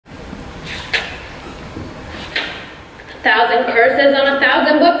1,000 curses on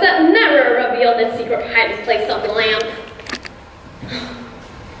 1,000 books that never reveal the secret hiding place of the lamp.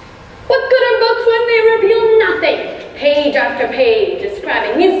 What good are books when they reveal nothing? Page after page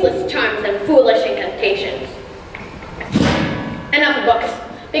describing useless charms and foolish incantations. Enough of books.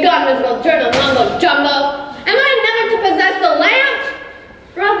 Begone, miserable journal mumbo jumbo. Am I never to possess the lamp?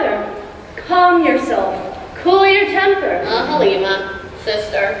 Brother, calm yourself. Cool your temper. Halima,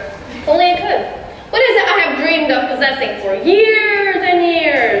 sister. If only I could. What is it I have dreamed of possessing for years and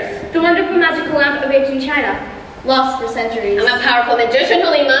years? The wonderful magical lamp of ancient China. Lost for centuries. I'm a powerful magician,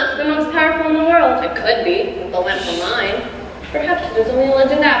 Halima. The most powerful in the world. It could be, with the lamp of mine. Perhaps it is only a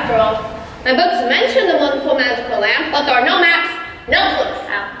legend after all. My books mention the wonderful magical lamp, but there are no maps, no clues.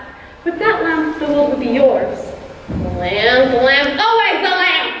 With that lamp, the world would be yours. The lamp, always the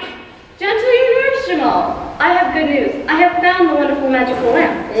lamp! Gentle your nerves, Jamal. I have good news. I have found the wonderful magical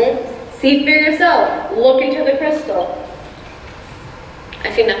lamp. See for yourself. Look into the crystal.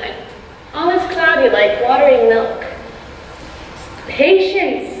 I see nothing. All is cloudy like watery milk.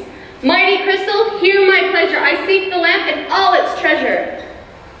 Patience. Mighty crystal, hear my pleasure. I seek the lamp and all its treasure.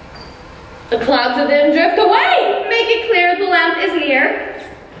 The clouds within drift away. Make it clear the lamp is near.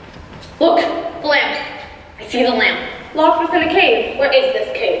 Look, the lamp. I see the lamp. Locked within a cave. Where is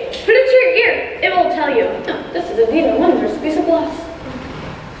this cave? Put it to your ear. It will tell you. Oh, this is indeed a wondrous piece of glass.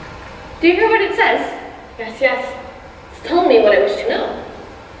 Do you hear what it says? Yes. It's telling me what I wish to know.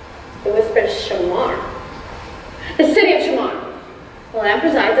 It whispers Shamar. The city of Shamar. The lamp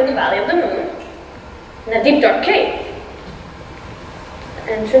resides in the valley of the moon, in a deep dark cave.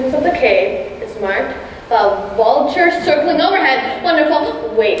 The entrance of the cave is marked by a vulture circling overhead.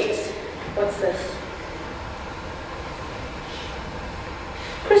 Wonderful. Wait, what's this?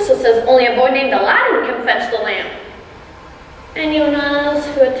 Crystal says only a boy named Aladdin can fetch the lamp. Anyone else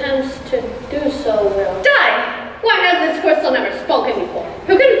who attempts to do so will die. Why has this crystal never spoken before?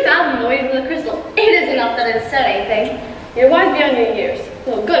 Who can fathom the weight of the crystal? It is enough that it said anything. You're wise beyond your years.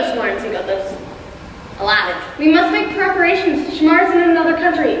 Well, good smarts you got this. Aladdin. We must make preparations. Shamar is in another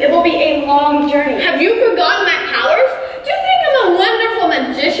country. It will be a long journey. Have you forgotten my powers? Do you think I'm a wonderful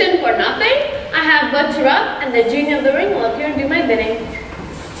magician for nothing? I have but to rub, and the genie of the ring will appear and do my bidding.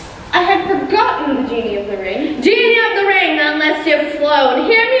 I had forgotten the genie of the ring. Genie of the ring, unless you've flown,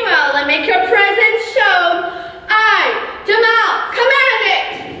 hear me well and make your presence shown. I, Jamal, command it!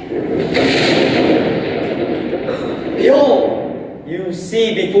 Behold, you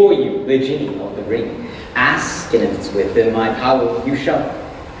see before you the genie of the ring. Ask, and if it's within my power, you shall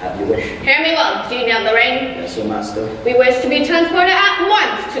have your wish. Hear me well, genie of the ring. Yes, O master. We wish to be transported at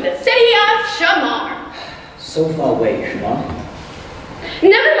once to the city of Shamar. So far away, Shamar.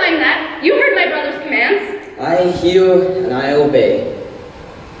 Never mind that. You heard my brother's commands. I hear and I obey.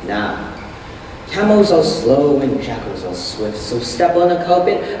 Now, camels are slow and jackals are swift, so step on the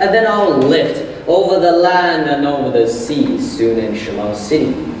carpet and then I'll lift over the land and over the sea. Soon in Shamar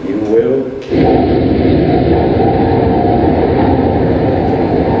City, you will.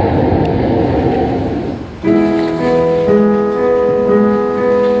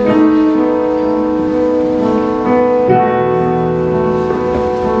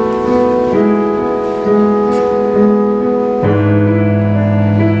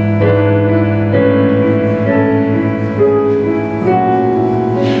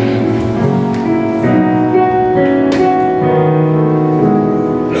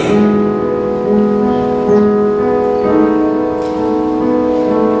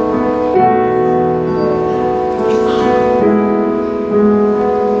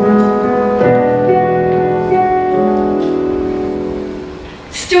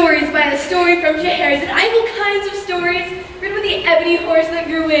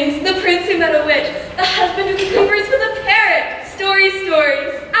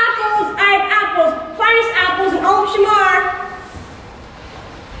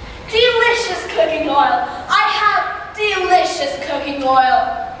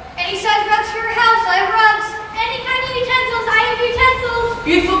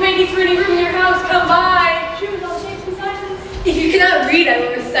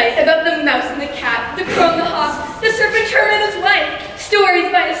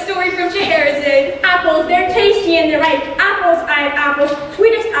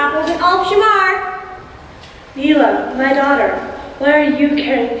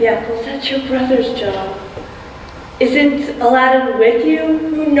 Isn't Aladdin with you?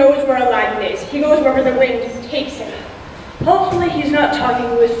 Who knows where Aladdin is? He goes wherever the wind takes him. Hopefully he's not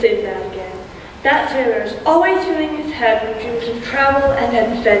talking with Sinbad again. That sailor is always filling his head with dreams of travel and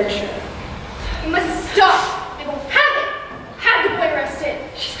adventure. You must stop! I will have it! Have the boy arrested!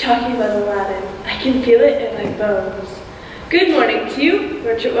 She's talking about Aladdin. I can feel it in my bones. Good morning to you,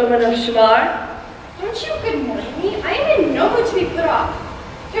 merchant woman of Shamar. Don't you good morning me? I am in no mood to be put off.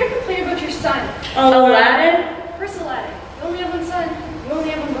 Here to complain about your son. Aladdin? Of course, Aladdin. You only have one son. You only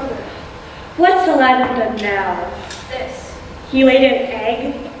have one brother. What's Aladdin done now? This. He laid an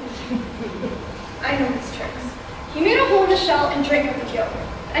egg? I know his tricks. He made a hole in the shell and drank out the yolk.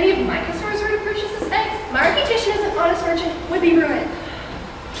 If any of my customers were to purchase this egg, my reputation as an honest merchant would be ruined.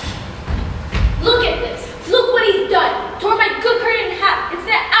 Look at this. Look what he's done. Tore my good curtain in half. It's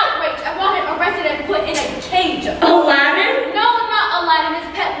an outrage. I want him arrested and put in a cage. Aladdin? No, not Aladdin. His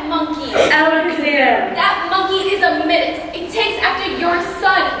pet monkey. Alakazam. That monkey is a menace. It takes after your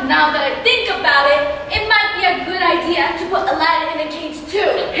son. Now that I think about it, it might be a good idea to put Aladdin in a cage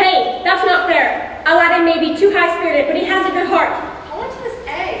too. Hey, that's not fair. Aladdin may be too high-spirited, but he has a good heart. Hold on to this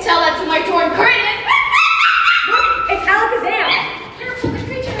egg. Tell that to my torn curtain. Look, it's Alakazam. Careful, the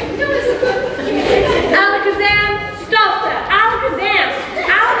creature has noticed. Alakazam, stop that. Alakazam.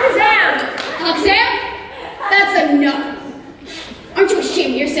 Alakazam. Alakazam? That's enough. Aren't you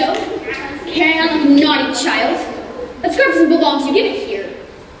ashamed of yourself? Carrying on like a naughty child. That scarf doesn't belong to you. Give it here.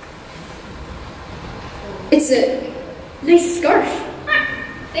 It's a nice scarf.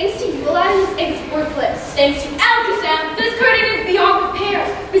 Thanks to you, Aladdin, this egg is worthless. Thanks to Alakazam, this curtain is beyond repair.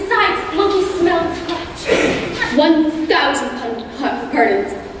 Besides, monkeys smell and scratch. 1,000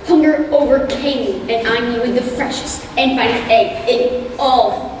 pardons. Hunger overcame me, and I needed the freshest and finest egg in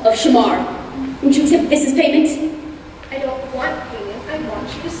all of Shamar. Won't you accept this as payment? I don't want payment. I want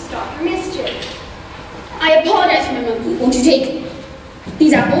you to stop your mischief. I apologize for my monkey. Won't you take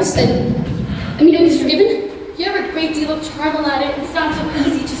these apples and let me know he's forgiven? You have a great deal of charm, Aladdin. It's not so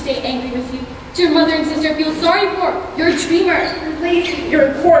easy to stay angry with you. To your mother and sister, feel sorry for. You're a dreamer. You're lazy. You're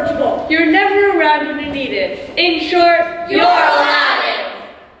incorrigible. You're never around when you're needed. In short, You're Aladdin.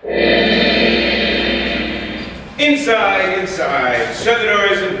 Inside, shut the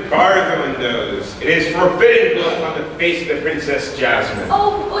doors and bar the windows. It is forbidden to look on the face of the Princess Jasmine.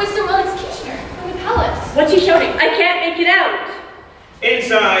 Oh, Oyster Relics Kitchener from the palace. What's he shouting? I can't make it out.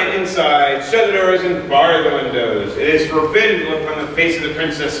 Inside, shut the doors and bar the windows. It is forbidden to look on the face of the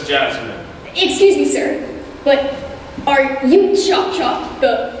Princess Jasmine. Excuse me, sir, but are you Chop Chop,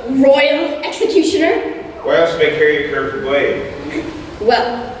 the royal executioner? Why else would I carry a curved blade?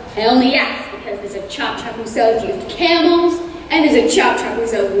 Well, I only ask because there's a Chop Chop who sells used camels, and there's a Chop Chop who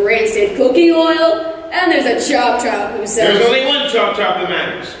sells rancid cooking oil, and there's a Chop Chop who sells... There's only one Chop Chop that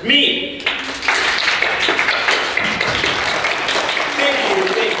matters. Me!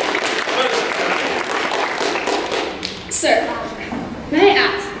 Sir, may I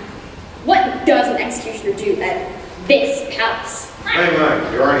ask, what does an executioner do at this palace? My,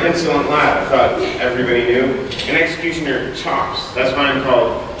 you are an insolent lad. I thought everybody knew. An executioner chops. That's why I'm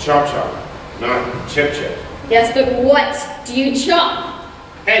called Chop Chop, not Chip Chip. Yes, but what do you chop?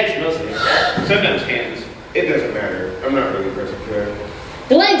 Heads mostly. Sometimes hands. It doesn't matter. I'm not really particular.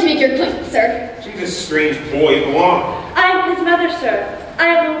 Delighted to make your acquaintance, sir. She's a strange boy. Come along. I'm his mother, sir. I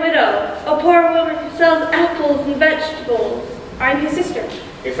am a widow, a poor woman who sells apples and vegetables. I'm his sister.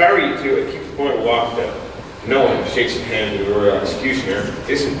 If I were you two, I'd keep the boy locked up. No one shakes a hand with a royal executioner.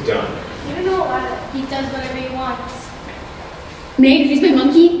 Isn't done. You don't know Aladdin. He does whatever he wants. May I introduce my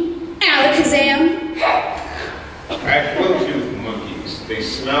monkey, Alakazam? I have flown to with monkeys. They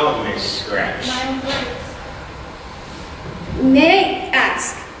smell and they scratch. My own words. May I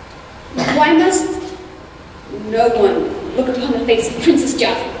ask, why must no one look upon the face of Princess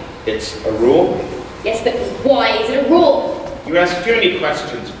Jasmine? It's a rule? Yes, but why is it a rule? You ask too many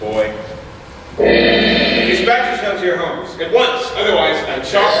questions, boy. Dispatch yourself to your homes at once, otherwise I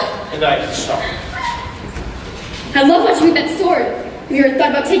chop and I chop. I love watching you with that sword. Have you ever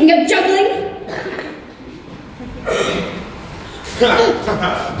thought about taking up juggling?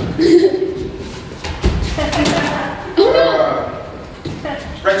 Oh no!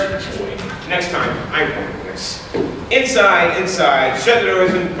 Wretched boy. Next time, I won't this. Inside, shut the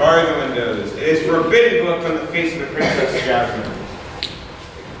doors and bar the windows. It is forbidden to look on the face of the Princess Jasmine.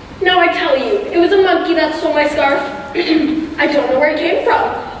 Now I tell you, it was a monkey that stole my scarf. I don't know where he came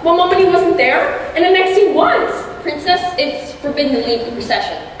from. One moment he wasn't there, and the next he was. Princess, it's forbidden to leave the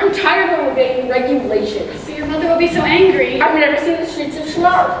procession. I'm tired of obeying regulations. But your mother will be so angry. I've never seen the streets of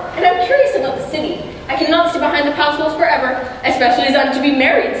Shamar, and I'm curious about the city. I cannot stay behind the palace walls forever, especially as I'm to be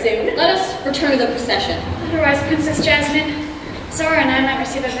married soon. Let us return to the procession. Otherwise, Princess Jasmine, Zora and I might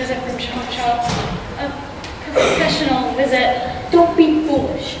receive a visit from Chop Chop. A professional visit. Don't be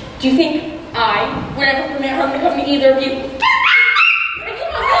foolish. Do you think I would ever permit harm to come to either of you? It's a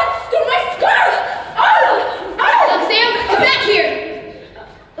monkey! Stole my scarf! Alakazam, come back here!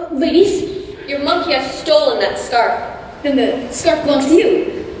 Ladies, your monkey has stolen that scarf. Then the scarf belongs to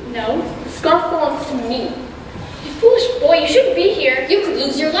you. No, the scarf belongs to me. You foolish boy, you shouldn't be here. You could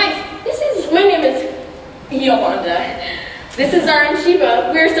lose your life. My name is Yolanda. This is our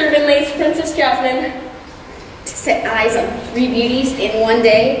Sheba. We're serving ladies Princess Jasmine. To set eyes on 3 beauties in one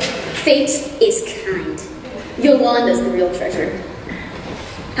day, fate is kind. Yolanda's the real treasure.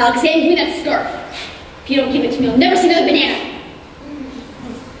 Alexander, give me that scarf. If you don't give it to me, I'll never see another banana.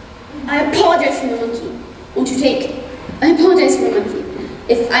 I apologize for the monkey. Won't you take? I apologize for the monkey.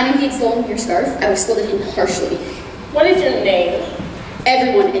 If I knew he had stolen your scarf, I would have scolded him harshly. What is your name?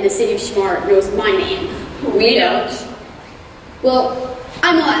 Everyone in the city of Shamar knows my name. We don't. Well,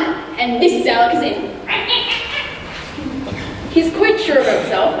 I'm Aladdin, and this is Alexander. He's quite sure of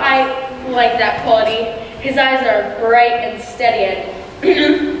himself. I like that quality. His eyes are bright and steady,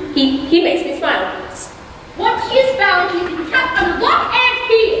 and he makes me smile. Once he is found, he can be kept under lock and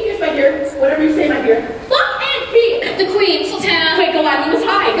key. Yes, my dear. Whatever you say, my dear. Lock and key. The Queen, Sultana. Quick, Aladdin, you must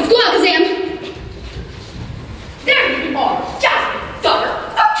hide. Let's go, Alakazam. There you are, Jasmine, daughter.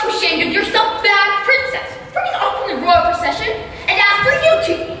 Aren't you ashamed of yourself, bad princess? Bringing off from the royal procession, and after you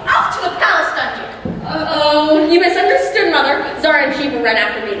two, off to the palace dungeon. Uh-oh, you misunderstood, Mother. Zara and Sheba ran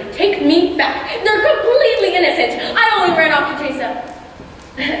after me to take me back. They're completely innocent. I only ran off to chase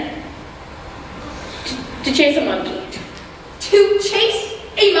to chase a monkey. To chase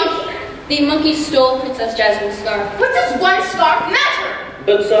a monkey. The monkey stole Princess Jasmine's scarf. What does one scarf matter?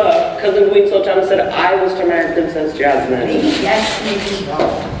 But sir, Cousin Queen Sultana said I was to marry Princess Jasmine. Maybe yes, maybe no.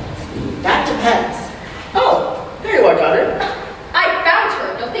 That depends. Oh, there you are, daughter. I found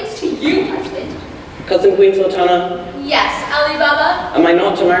her, no thanks to you, husband. Cousin Queen Sultana, Yes, Alibaba. am I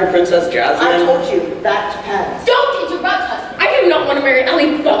not to marry Princess Jasmine? I told you, that depends. Don't interrupt, husband. I do not want to marry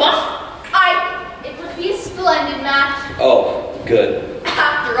Alibaba. It would be a splendid match. Oh, good.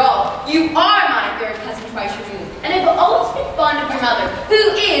 After all, you are my third cousin twice removed, and I've always been fond of your mother, who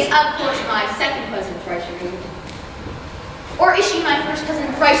is, of course, my second cousin twice removed. Or is she my first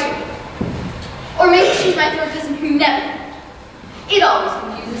cousin thrice removed? Or maybe she's my third cousin who never met. It always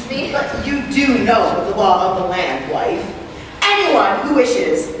confuses me. But you do know the law of the land, wife. Anyone who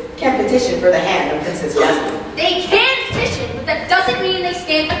wishes can petition for the hand of Princess Jasmine. They can petition, but that doesn't mean they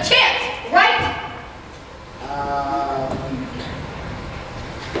stand a chance, right?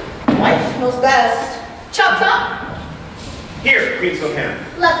 Wife knows best. Chop chop. Here, Queen Sultana.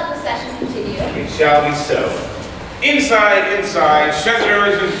 Let the procession continue. It shall be so. Inside, shut the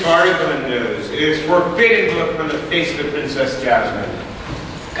doors and bar the windows. It is forbidden to look on the face of the Princess Jasmine.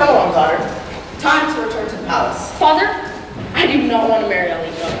 Come along, daughter. Time to return to the palace. Father, I do not want to marry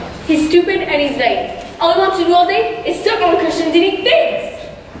Alibaba. He's stupid and he's vain. All he wants to do all day is sit on cushions and eat figs.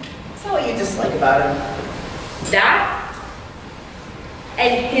 Is that what you dislike about him? That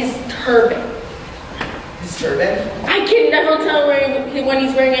and his turban. His turban? I can never tell when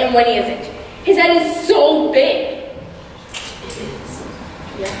he's wearing it and when he isn't. His head is so big.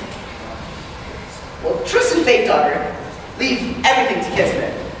 Yeah. Well, trust and faith, daughter. Leave everything to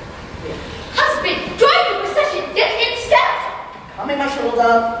Kismet. Husband, join the procession. Get in step. Coming, my shuttle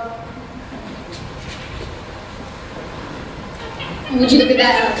dove. Would you look at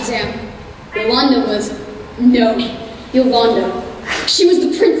that, Alakazam? Yolanda was... No. Yolanda. She was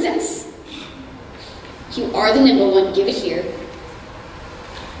the princess. You are the nimble one. Give it here.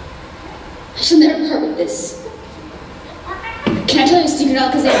 I shall never part with this. Can I tell you a secret,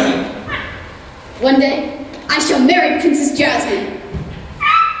 Alakazam? One day, I shall marry Princess Jasmine.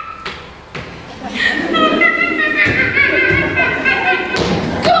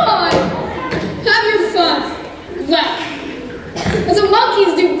 Come on! Have your fun. Laugh. That's what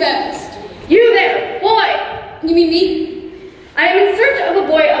monkeys do best. You there, boy! You mean me? I am in search of a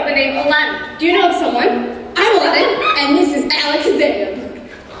boy of the name Aladdin. Do you know of someone? I'm Aladdin, and this is Alakazam.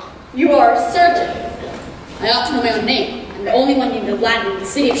 You are certain. I ought to know my own name. I'm the only one named Aladdin in the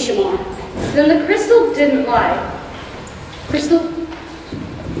city of Shamar. Then the crystal didn't lie. Crystal?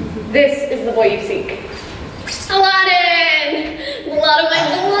 This is the boy you seek. Aladdin! Blood of my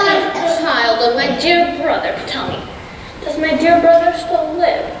blood, child of my dear brother. Tell me, does my dear brother still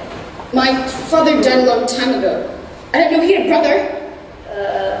live? My father died a long time ago. I didn't know he had a brother.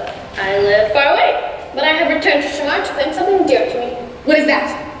 I live far away, but I have returned to Shamar to find something dear to me. What is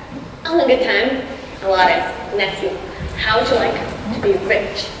that? On a good time, Aladdin, nephew, how would you like to be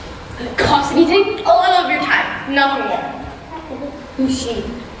rich? Cost anything? A little of your time, nothing more. Who's she?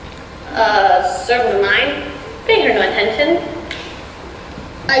 Servant of mine, paying her no attention.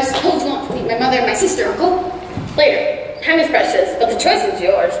 I suppose you want to meet my mother and my sister, uncle? Later, time is precious, but the choice is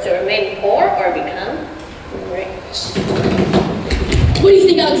yours to remain poor or become rich. What do you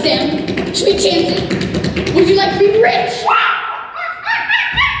think, Alexander? Should we chance it? Would you like to be rich?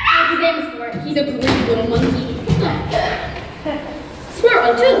 Alakazam's smart. He's a great little monkey. Smart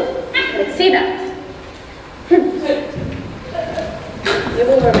one, too. I can see that. You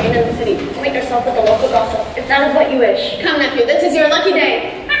will remain in the city. Acquaint yourself with the local gossip, if that is what you wish. Come, nephew, this is your lucky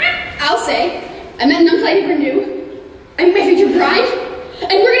day. I'll say, I met an uncle I never knew. I met my future bride,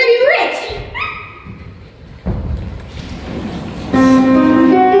 and we're gonna be rich!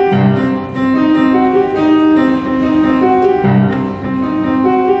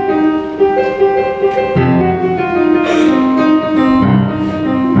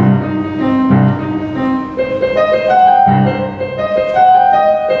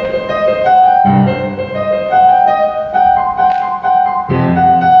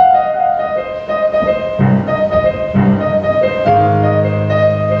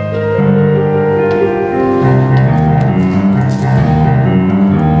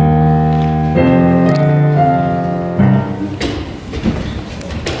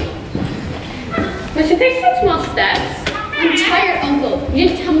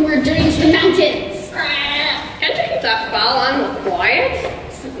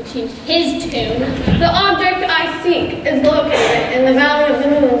 His tune. The object I seek is located in the Valley of the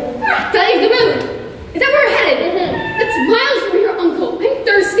Moon. Valley of the Moon? Is that where we're headed? That's miles from here, Uncle. I'm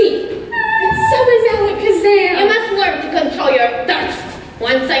thirsty. And so is Alakazam. You must learn to control your thirst.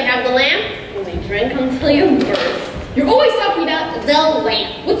 Once I have the lamp, you may drink until you burst. You're always talking about the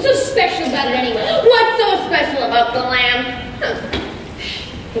lamp. What's so special about it anyway? What's so special about the lamp?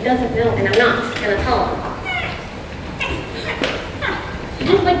 He doesn't know, and I'm not gonna tell him. I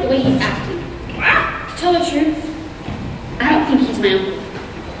don't like the way he's acting. To tell the truth, I don't think he's my uncle.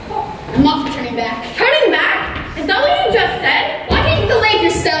 I'm off turning back. Turning back? Is that what you just said? Why can't you get the lamp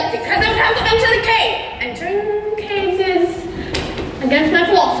yourself? Because I would have to enter the cave. Entering caves is against my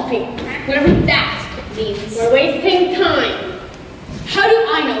philosophy. Whatever that means. We're wasting time. How do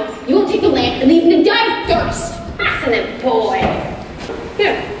I know you won't take the lamp and leave him to die of thirst? Excellent boy.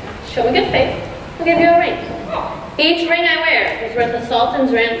 Here, show me good faith. I'll give you a ring. Each ring I wear is worth the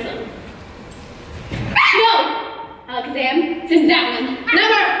Sultan's ransom. No! Alakazam, this is that one.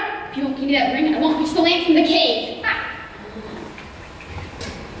 Never! If you won't give me that ring, I won't reach the lamp from the cave.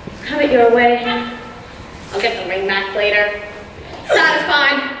 Have it your way. I'll get the ring back later.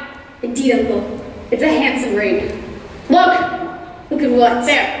 Satisfied? Indeed, Uncle. It's a handsome ring. Look! Look at what?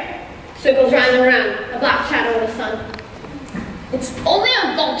 There. Circles round and round. A black shadow in the sun. It's only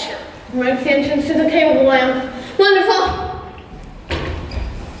a vulture. Marks the entrance to the cave of the lamp. Wonderful!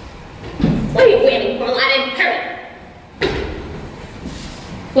 What are you waiting for, Aladdin? Hurry!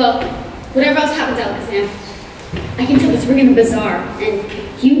 Well, whatever else happens, Alakazam, I can sell this ring in the bazaar,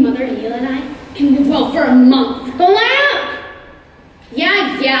 and you, Mother, Neil, and I can live well for a month. The lamp!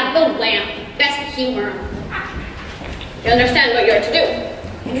 Yeah, the lamp. Best humor. You understand what you're to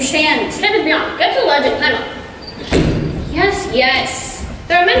do? Understand. Time is beyond. Get to the legend. Climb up. Yes.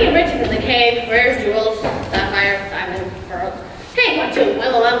 There are many riches in the cave. Rare jewels, sapphire, diamond, pearls. Take one too, one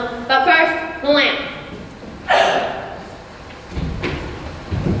of them. But first, the lamp.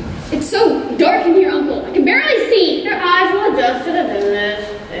 It's so dark in here, Uncle. I can barely see. Your eyes will adjust to the dimness.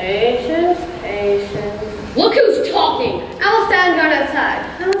 Patience, patience. Look who's talking. I will stand guard outside.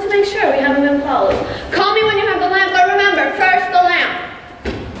 I want to make sure we haven't been followed. Call me when you have the lamp, but remember, first the lamp.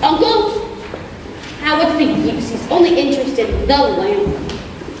 Uncle? Now what's the use? He's only interested in the lamp.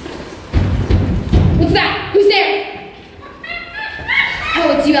 What's that? Who's there?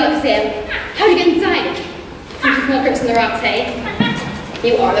 Oh, it's you, Alakazam. How'd you get inside? Some small bricks in the rocks, hey?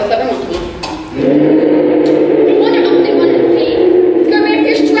 You are the clever monkey. No wonder Uncle didn't want to see. It's got a rare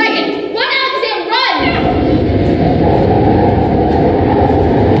fierce dragon. Run, Alakazam, run!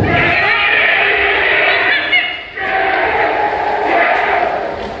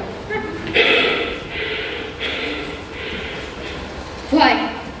 Why?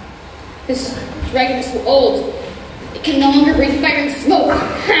 This dragon is so old. It can no longer breathe fire and smoke.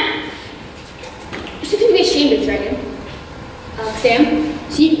 You shouldn't be ashamed of dragon. Sam,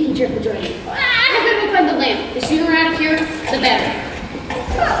 see if you can jerk the dragon. I'm gonna go find the lamp. The sooner we're out of here, the better.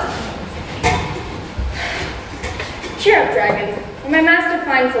 Cheer up, dragon. When my master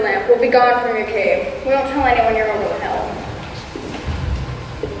finds the lamp, we'll be gone from your cave. We won't tell anyone you're over the hill.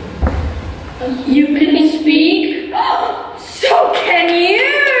 You can speak? So can you!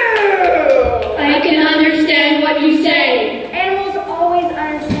 I can understand what you say. Animals always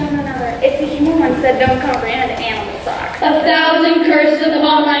understand one another. It's the human ones that don't comprehend animal talk. 1,000 curses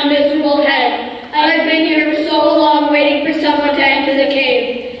upon my miserable head. I have been here for so long waiting for someone to enter the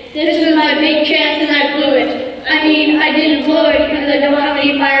cave. This was my big chance and I blew it. I mean, I didn't blow it because I don't have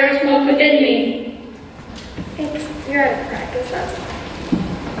any fire or smoke within me. You're out of practice, that's why.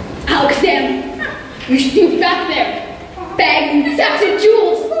 Alexander, you snooped back there. Bags and sacks of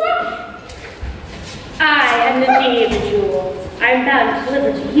jewels. I am the genie of the jewels. I am bound to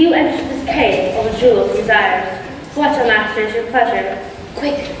deliver to you and to this cave all the jewels desires. What, O master, is your pleasure?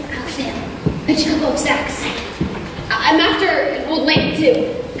 Quick, Alexander, fetch a couple of sacks. I'm after an old lamp,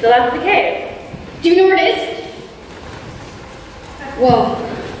 too. The lamp of the cave. Do you know where it is? Whoa.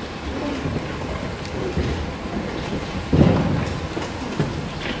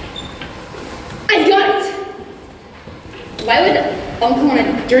 I got it! Why would Uncle want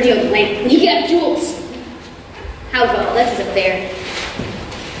a dirty old lamp when he could have jewels? How about that's his affair?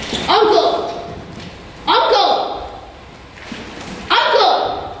 Uncle! Uncle! Uncle!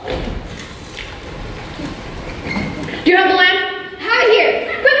 Do you have the lamp? Have it here!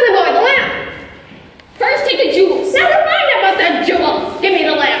 Quickly, boy, the lamp! First take the jewels. Never mind about the jewels. Give me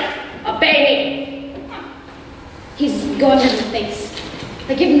the lamp. Obey me. He's going to the face.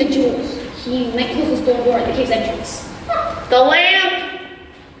 I give him the jewels. He might close the stone door at the cave's entrance. The lamp.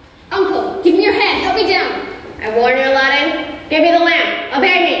 Uncle, give me your hand. Help me down. I warn you, Aladdin. Give me the lamp.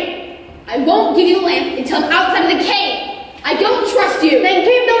 Obey me. I won't give you the lamp until I'm outside of the cave. I don't trust you. Then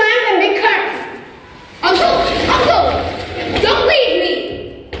keep the lamp and be cursed. Uncle! Uncle! Don't leave me!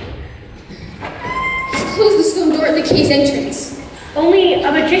 Just close the stone door at the cave's entrance. Only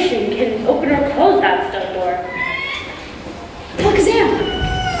a magician can open or close that stone door. Alakazam!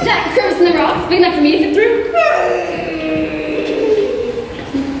 Is that crevice in the rocks big enough for me to fit through?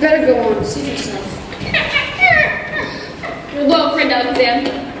 Better go on, suit yourself. Your little friend, Alakazam.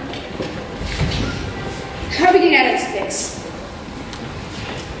 How are we getting out of this fix?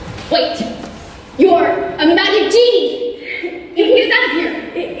 Wait! You're a magic genie! You can get us out of here!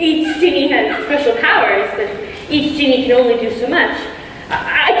 Each genie has special powers, but each genie can only do so much.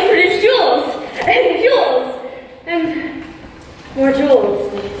 I can produce jewels, and more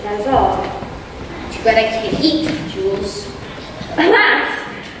jewels, that's all. Too bad I can't eat jewels. Alas!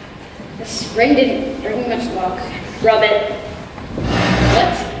 This ring didn't bring much luck. Rub it.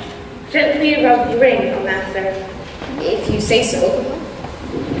 What? Gently rub the ring, O master. If you say so.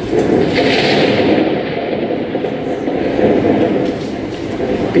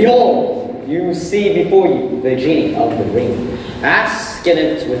 Behold, you see before you the genie of the ring. Ask and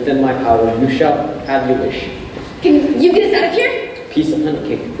it within my power, you shall have your wish. Can you get us out of here? Piece of honey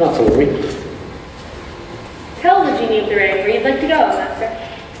cake, not to worry. Tell the genie of the ring where you'd like to go, master.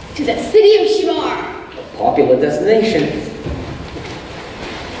 To the city of Shamar. Popular destination.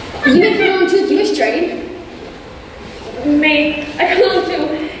 You may come to the Jewish dragon. May I come to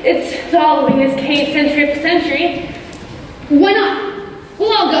its following this cave century after century? Why not?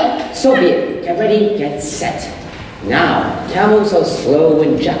 We'll all go. So be it. Get ready, get set. Now, camels are slow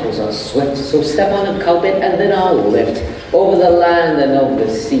and jackals are swift, so step on a carpet and then I'll lift over the land and over the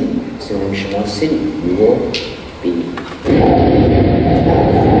sea. So in Shamar City, you will be.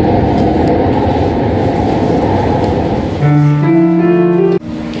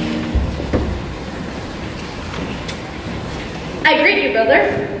 I greet you,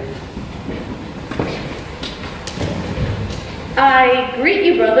 brother. I greet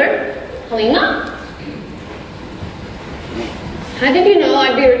you, brother. Halima? How did you know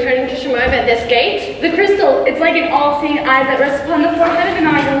I'd be returning to Shemaim at this gate? The crystal, it's like an all-seeing eye that rests upon the forehead of an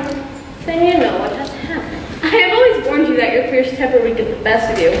idol. Then you know what has happened. I have always warned you that your fierce temper would get the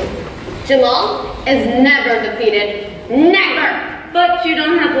best of you. Jamal is never defeated. Never! But you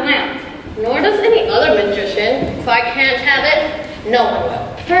don't have the lamp. Nor does any other magician. If I can't have it, no one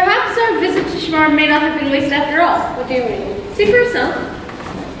will. Perhaps our visit to Shamar may not have been wasted after all. What do you mean? See for yourself.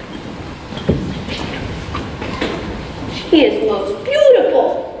 She is most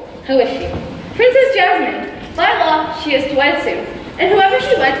beautiful. Who is she? Princess Jasmine. By law, she is to wed soon. And whoever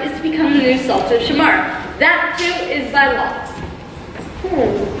she weds is to become the new Sultan of Shamar. That, too, is by law.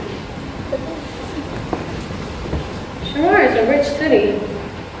 Shamar is a rich city.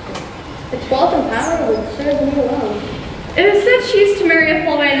 Its wealth and power would serve me alone. It is said she is to marry a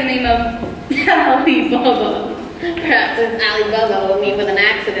full man in the name of Alibaba. Perhaps it's Alibaba will meet with an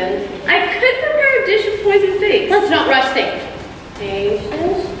accident. I could prepare a dish of poisoned figs. Let's not rush things.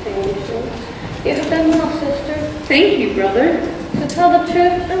 Patience, patience. You have been well, sister. Thank you, brother. To tell the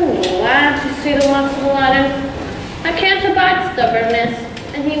truth, I'm glad to see the loss of Aladdin. I can't abide stubbornness,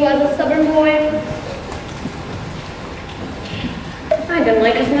 and he was a stubborn boy. I didn't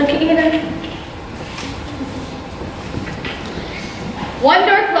like his monkey either. One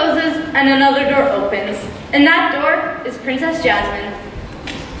door closes and another door opens. And that door is Princess Jasmine.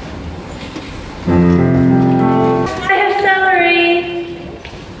 I have celery.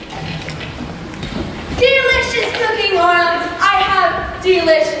 Delicious cooking cooking oil. I have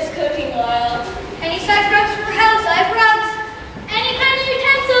delicious cooking oil. Any size rugs for the house, I have rugs. Any kind of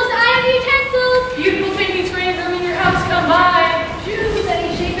utensils, I have utensils. Beautiful baby trays room in your house, come by. Shoes,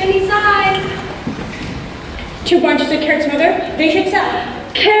 any shape, any size. 2 bunches of carrots, Mother. They should sell.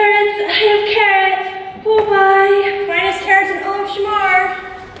 Carrots, I have carrots. Oh my. Finest carrots in all of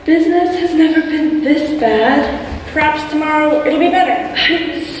Shamar. Business has never been this bad. Perhaps tomorrow it'll be better.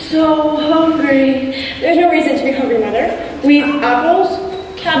 I'm so hungry. There's no reason to be hungry, Mother. We eat apples,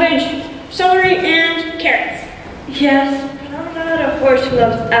 cabbage, celery, and carrots. Yes, but I'm not a horse who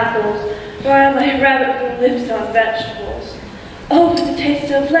loves apples, nor am I a rabbit who lives on vegetables. Oh, for the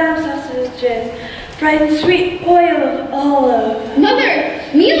taste of lamb sausages, bright and sweet oil of olive. Mother!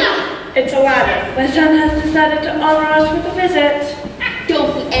 Mila! It's Aladdin. My son has decided to honor us with a visit.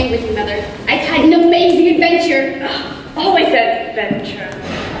 Don't be angry with me, Mother. I've had an amazing adventure. Always an adventure.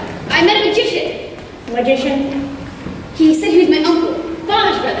 I met a magician. Magician? He said he was my uncle,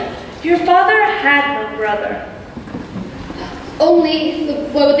 father's brother. Your father had no brother. Only the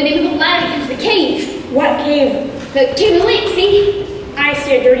boy with the name of Aladdin comes to the cave. What cave? The cave of the lamp, see? I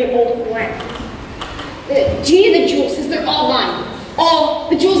see a dirty old lamp. The genie of the jewels says they're all mine. All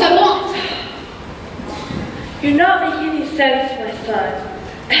the jewels I want. You're not making any sense, my son.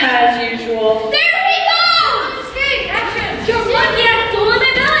 As usual. There we go! Escape, action. You're lucky I stole my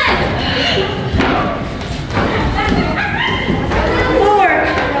billet. More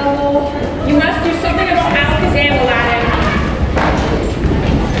trouble. You must do something about Alakazam, Aladdin.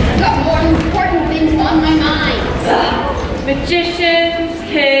 I've got more important things on my mind. Magicians,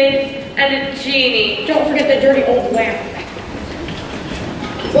 caves, and a genie. Don't forget the dirty old lamp.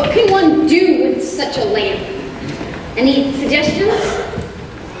 What can one do with such a lamp? Any suggestions?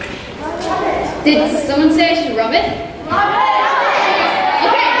 Did someone say I should rub it? Okay,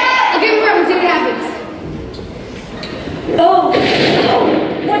 I'll give it a rub and see what happens. Oh,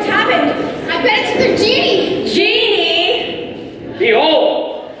 what's happened? I bet it's their genie. Genie?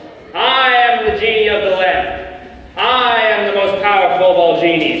 Behold, I am the genie of the lamp. I am the most powerful of all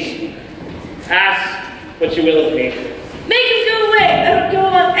genies. Ask what you will of me. Make him go away. I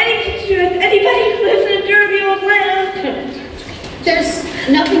don't want anything to do with anybody who lives in a dirty old lamp. There's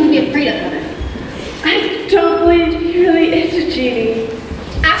nothing to be afraid of, Mother. I don't believe he really is a genie.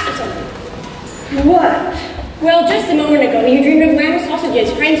 Ask for something. What? Well, just a moment ago, you dreamed of lamb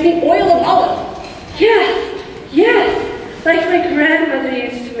sausages, friends, the oil of olive. Yes, like my grandmother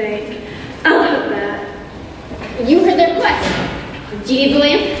used to make. I'll have that. You heard their request. Genie of the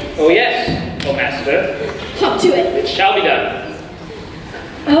lamp? Oh yes, oh master. Hop to it. It shall be done.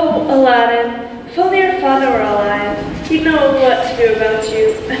 Oh, Aladdin, if only your father were alive, he'd know what to do about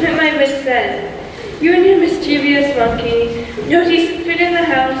you. I'm at my wit's end. You and your mischievous monkey, no decent food in the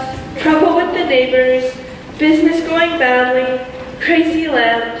house, trouble with the neighbors, business going badly, crazy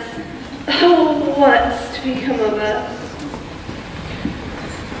lamps. Oh, what's to become of us?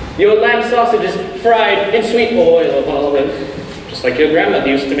 Your lamb sausage is fried in sweet oil of olive, just like your grandmother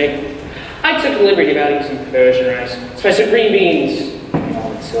used to make. I took the liberty of adding some Persian rice, special green beans, and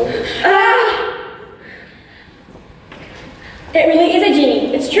all that silver. Ah! It really is a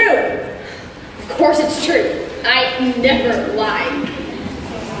genie. It's true. Of course it's true. I never lie.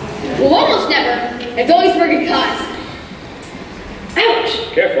 Well, almost never. It's always for a good cause. Ouch!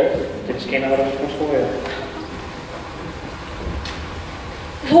 Careful, it just came out of much oil.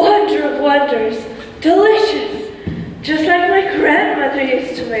 Wonder of wonders, delicious, just like my grandmother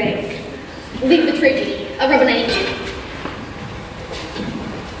used to make. Leave the tray, Genie. I'll rub an onion.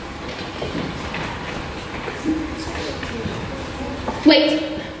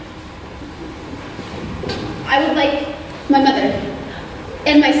 Wait. I would like my mother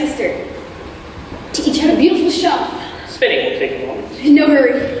and my sister to each have a beautiful shawl. Spinning will take a moment. No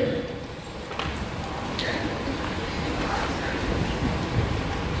hurry.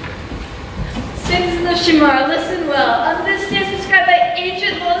 Citizens of Shamar, listen well. On this day subscribed by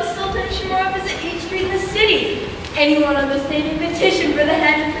ancient Lord Sultan Shamar, visit each street in the city. Anyone on this day may petition for the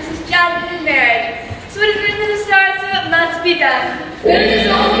hand of Princess Jasmine in marriage. So it is written in the stars, so it must be done. Good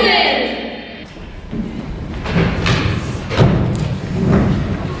Sultan!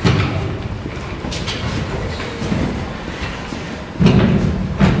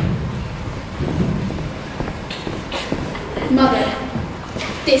 Mother,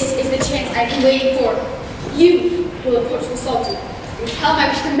 this is the chance I've been waiting for. You will approach the Sultan and tell him I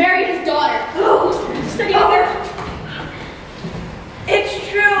wish to marry his daughter. Study over. It's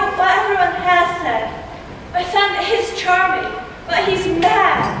true what everyone has said. My son is charming, but he's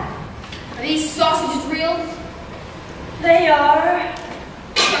mad. Are these sausages real? They are.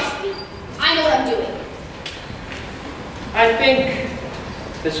 Trust me, I know what I'm doing. I think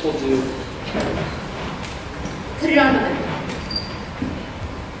this will do. Put it on, Mother.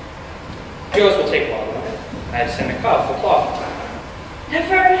 Yours will take long, right? I had to send a call for cloth.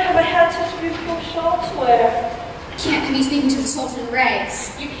 Never have I had such a beautiful shawl to wear. Can't have you speaking to the Sultan in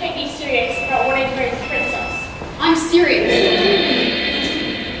rags. You can't be serious about wanting to marry the princess. I'm serious.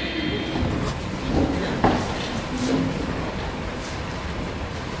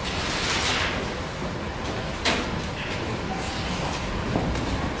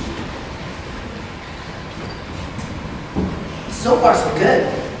 So far, so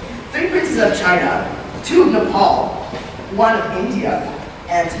good. 3 princes of China, 2 of Nepal, 1 of India,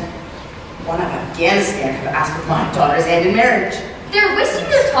 and 1 of Afghanistan have asked for my daughter's hand in marriage. They're wasting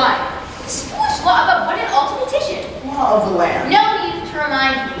their time. This foolish law about what an ultimate petition. Law of the land. No need to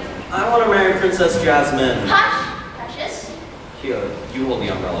remind me. I want to marry Princess Jasmine. Hush, precious. Here, you hold the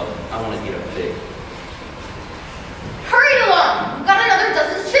umbrella. I want to eat a fig. Hurry along. We've got another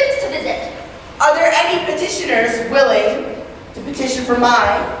dozen streets to visit. Are there any petitioners willing to petition for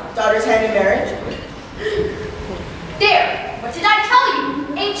my daughter's hand in marriage? There. What did I tell you?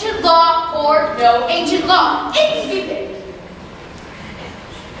 Ancient law or no ancient law. It's stupid.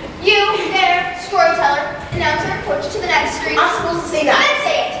 You, there, storyteller, announcer, push to the next street. I'm supposed to say that. Then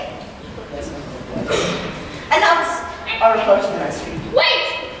say it. Announce our approach to the next street.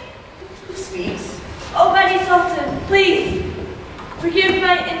 Wait! Who speaks? Oh, mighty Sultan, please, forgive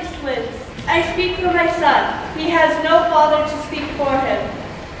my insolence. I speak for my son. He has no father to speak for him.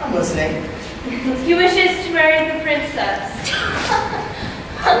 I'm listening. He wishes to marry the princess.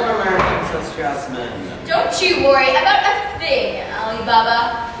 I want to marry Princess Jasmine. Don't you worry about a thing,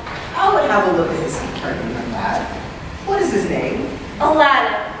 Alibaba. I would have a look at his turning like that. What is his name?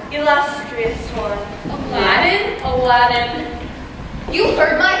 Aladdin, illustrious one. Aladdin? Aladdin. You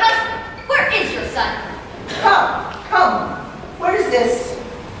heard my husband. Where is your son? Come. Where is this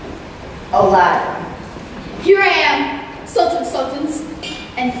Aladdin? Here I am, Sultan of Sultans,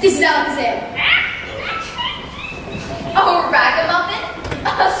 and this is Alakazam. A ragamuffin?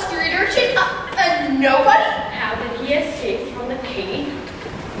 A street urchin? A nobody? How did he escape from the cave?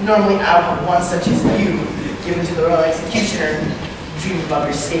 Normally I would have one such as you given to the royal executioner and dream above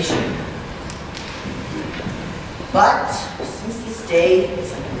your station. But since this day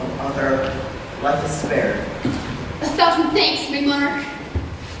is like no other, life is spared. 1,000 thanks, my monarch.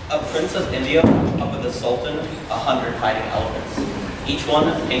 A prince of India, up with the Sultan, 100 fighting elephants, each one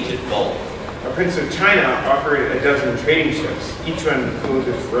painted gold. A prince of China offered a dozen trading ships, each one filled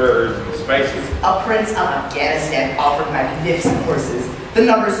with furs and spices. A prince of Afghanistan offered magnificent horses. The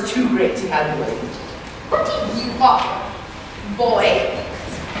number is too great to calculate. What did you offer, boy?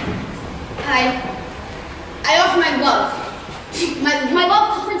 I offer my love. My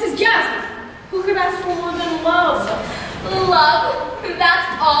love for Princess Jasmine. Who could ask for more than love? Love?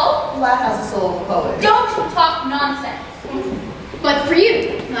 That's all? Lad has a soul of a poet. Don't talk nonsense. But for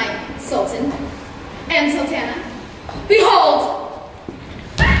you, my Sultan and Sultana, behold!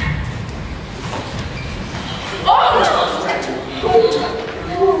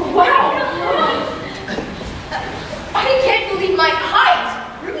 Wow! I can't believe my eyes!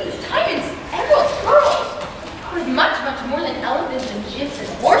 Rubies, diamonds, emeralds, pearls! With much, much more than elephants and ships and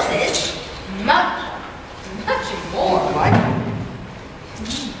horses. Much more.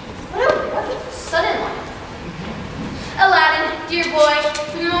 What a sudden one. Aladdin, dear boy,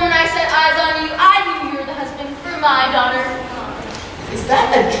 from the moment I set eyes on you, I knew you were the husband for my daughter. Is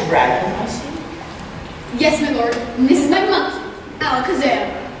that a dragon I see? Yes, my lord, and this is my monkey,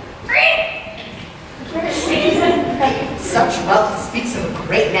 Alakazam. Such wealth speaks of a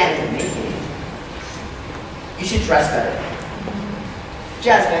great man in the making. You should dress better.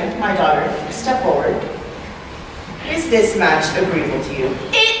 Jasmine, my daughter, step forward. Is this match agreeable to you?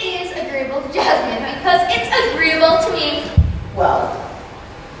 It is agreeable to Jasmine because it's agreeable to me. Well,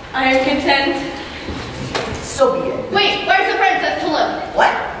 I am content. so be it. Wait, where's the princess to live?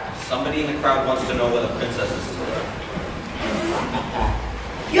 What? Somebody in the crowd wants to know where the princess is to live.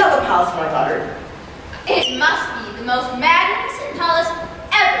 You have a palace for my daughter. It must be the most magnificent palace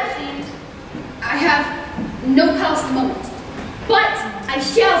ever seen. I have no palace at the moment, but I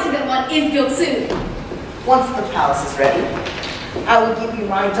shall see that one is built soon. Once the palace is ready, I will give you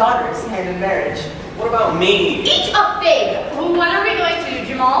my daughter's hand in marriage. What about me? Eat up big. Well, what are we going to do,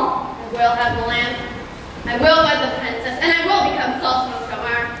 Jamal? I will have the land. I will wed the princess, and I will become Sultan of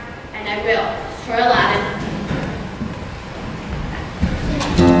Ware, and I will destroy Aladdin.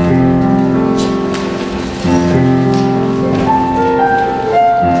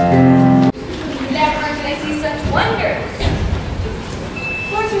 Never did I see such wonders.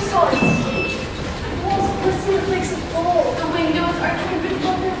 Floors are solid. Walls glisten with flakes of gold.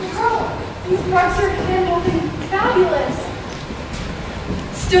 These rugs are handled and fabulous.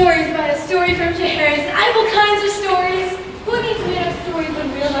 Stories by a story from Scheherazade. I have all kinds of stories. Who needs made up stories when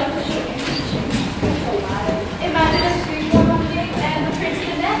real life is so interesting? Aladdin. Imagine a street war one day and the prince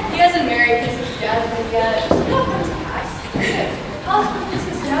the next. He hasn't married Princess Jasmine yet. No prince has. Palace for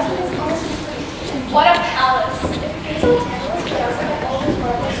Princess Jasmine is almost complete. And what a palace. If it's so tales, but also like all those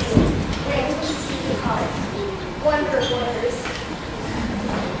marvelous rings, we should see the palace. Wonders.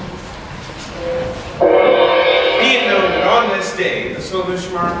 Be it known that on this day, the Sultan of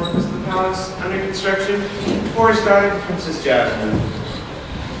Shamar will visit the palace under construction for his daughter, Princess Jasmine.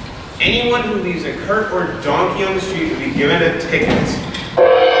 Anyone who leaves a cart or donkey on the street will be given a ticket.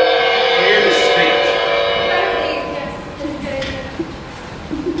 Clear the street.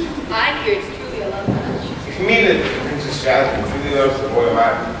 I hear it's truly a love match. If you mean that Princess Jasmine truly loves the boy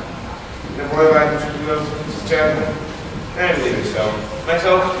Aladdin, and the boy Aladdin truly loves Princess Jasmine, I believe it so.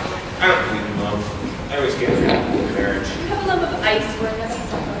 Myself, I don't believe in love. I always get it in marriage. You have a lump of ice where nothing's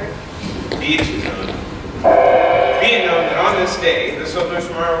covered. Be it known. Be it known that on this day, the Sultan of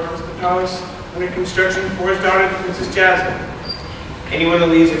Shamar will visit the palace under construction for his daughter, Princess Jasmine. Anyone who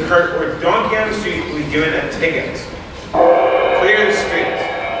leaves a cart or donkey on the street will be given a ticket. Clear the street.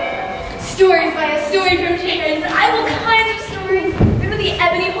 Stories by a story from Scheherazade. I have all kinds of stories. Remember the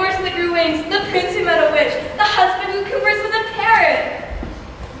ebony horse that grew wings, the prince who met a witch, the husband who conversed with a parrot.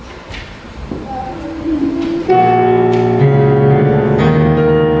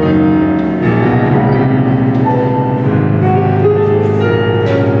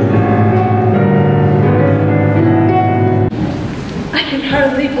 I can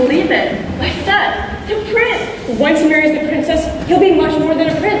hardly believe it. My son, the prince. Once he marries the princess, he'll be much more than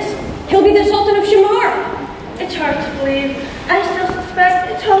a prince. He'll be the Sultan of Shamar. It's hard to believe. I still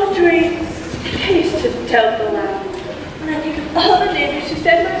suspect it's all a dream. I used to tell the lie. When I think of all the neighbors who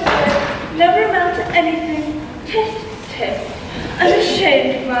said my boy never amount to anything. Tisk. I'm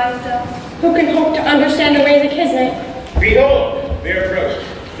ashamed of myself. Who can hope to understand the ways of Kismet? Behold, we approach.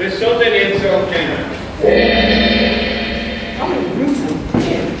 The Sultan and Sultana. How many rooms are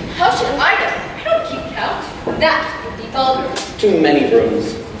there? How should I know? I don't keep count. That would be vulgar. Too many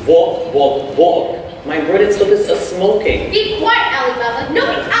rooms. Walk. My embroidered slippers are smoking. Be quiet, Alibaba.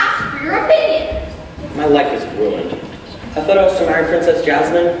 Nobody asked for your opinion. My life is ruined. I thought I was to marry Princess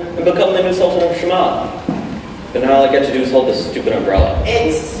Jasmine and become the new Sultan of Shamar. But now all I get to do is hold this stupid umbrella.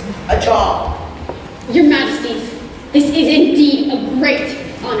 It's a job. Your Majesties, this is indeed a great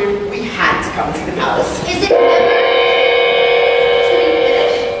honor. We had to come to the palace. Is it never to be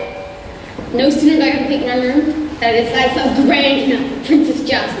finished? No sooner do I complete my room than I decide how grand enough Princess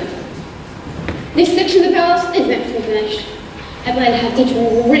Jasmine. This section of the palace is next to be finished. I plan to have each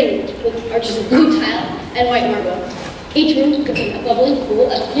room ringed with arches of blue tile and white marble. Each room contains a bubbling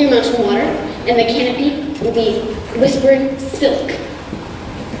pool of clear mountain water, and the canopy will be whispering silk.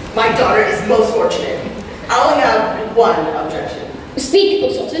 My daughter is most fortunate. I only have one objection. Speak, O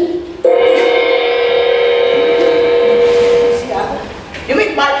Sultan. See that? You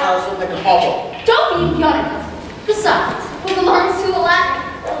make my palace look like a hovel. Don't be idiotic. Besides, what belongs to Aladdin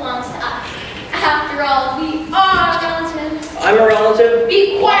belongs to us. After all, we are relatives. I'm a relative.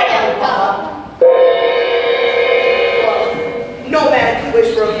 Be quiet, Alibaba. No man can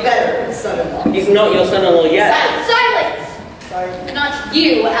wish for a better son-in-law. He's not your son-in-law yet. Silence! Sorry. Not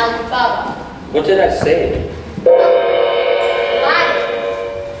you, Alibaba. What did I say?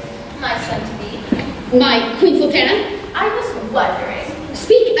 Aladdin, my son-to-be. My Queen Sultana. I was wondering,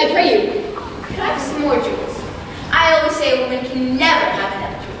 Speak, I pray you. could I have some more jewels? I always say a woman can never have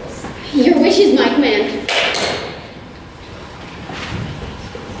enough jewels. Your wish is my command.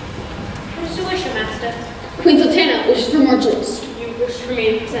 What is your wish, Your Master? Queen Sultana wishes for more jewels. You wish for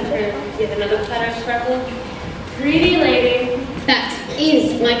me to send her yet another platter of sparkle? Greedy lady. That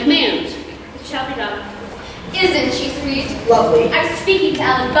is my command. It shall be done. Isn't she sweet? Lovely. I'm speaking to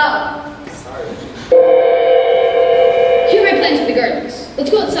Alibaba. Sorry. Here are my plans for the gardens. Let's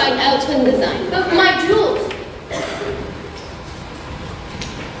go outside and I'll explain the design. But my jewels.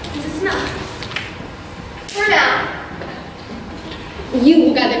 Is this enough? For now. You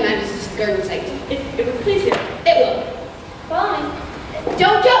will guide the Majesty's garden site. It would please you. It will. Follow me.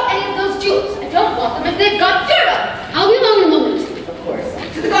 Don't drop any of those jewels. I don't want them if they've got dirt on them. I'll be along in a moment. Of course.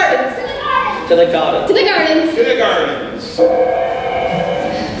 To the gardens. To the garden. To the garden. To the gardens. To the gardens.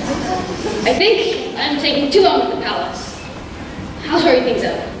 I think I'm taking too long at the palace. I'll hurry things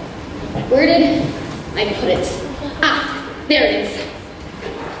up. Where did I put it? Ah, there it is.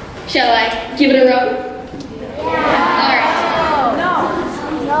 Shall I give it a rub? Yeah. All right.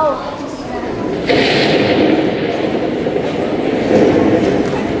 No.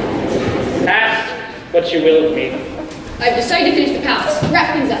 you will of me. I've decided to finish the palace.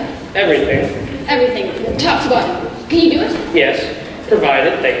 Wrap things up. Everything. Everything. Top to bottom. Can you do it? Yes,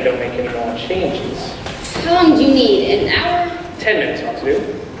 provided that you don't make any more changes. How long do you need? An hour? 10 minutes ought to do.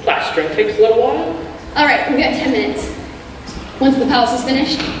 Plastering takes a little while. Alright, we've got 10 minutes. Once the palace is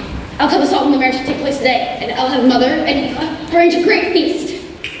finished, I'll tell the Sultan the marriage to take place today, and I'll have Mother and arrange a great feast.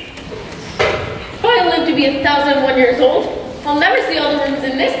 If I live to be 1,001 years old, I'll never see all the rooms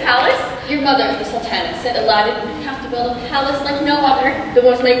in this palace. Your mother, the Sultana, said Aladdin would have to build a palace like no other. The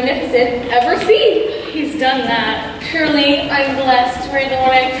most magnificent ever seen. He's done that. Truly, I'm blessed to marry the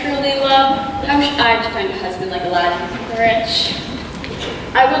one I truly love. I wish I had to find a husband like Aladdin. Rich.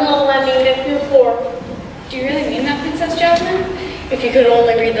 I would love Aladdin if you're poor. Do you really mean that, Princess Jasmine? If you could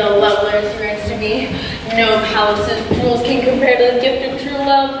only read the love letters he writes to me, no palaces, jewels can compare to the gift of true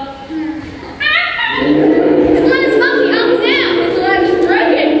love. It's not as funky, Alakazam! It's Aladdin's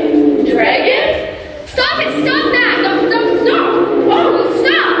dragon. Dragon? Stop it! Stop that! Stop! Oh,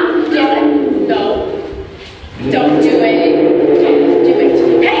 stop! No. Don't do it. Do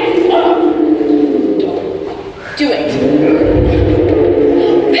it. Hey! Oh! Don't. Do it.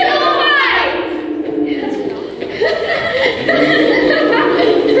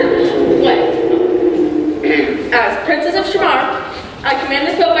 What? As Princess of Shamar, I command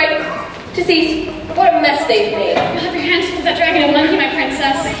this boat fight to cease. What a mess they've made. You'll have your hands full of that dragon and monkey, my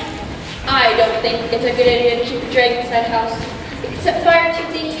princess. I don't think it's a good idea to keep the dragon inside the house. It could set fire to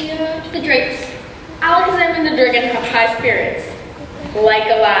the drapes. Alakazam and the dragon have high spirits, like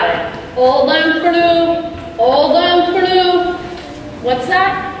Aladdin. Old lamps for new. Old lamps for new. What's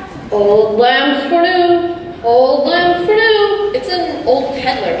that? Old lamps for new. Old lamps for new. It's an old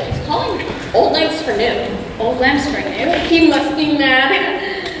peddler. He's calling old lamps for new. Old lamps for new? He must be mad.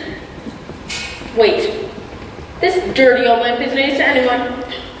 Wait. This dirty old lamp isn't news to anyone.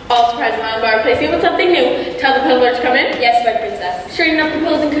 I'll surprise Aladdin by replacing it with something new. Tell the peddler to come in. Yes, my princess. Straighten up the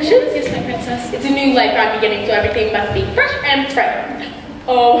pillows and cushions. Yes, my princess. It's a new life I'm beginning, so everything must be fresh and bright.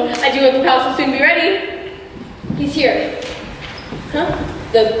 Oh, I do hope the palace will soon be ready. He's here. Huh?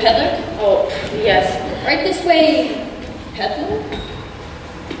 The peddler? Oh, yes. Right this way, peddler?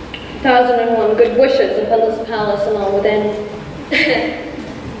 1,001 good wishes upon this palace and all within.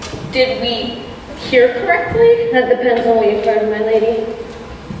 Did we hear correctly? That depends on what you've heard, my lady.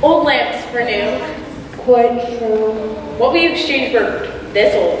 Old lamps for new. Quite true. What will you exchange for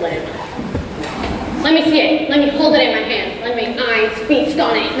this old lamp? Let me see it. Let me hold it in my hand. Let my eyes feast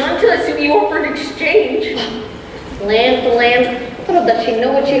on it. Not until I see what you offer in exchange. Lamp, little does she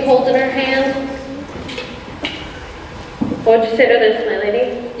know what she holds in her hand? What would you say to this, my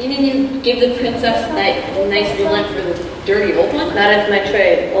lady? You mean you give the princess that nice new lamp for the dirty old one? That is my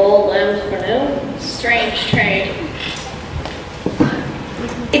trade. Old lamps for new. Strange trade.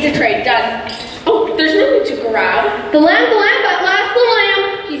 It's a trade, done. Oh, there's nothing to grab. The lamp, at last the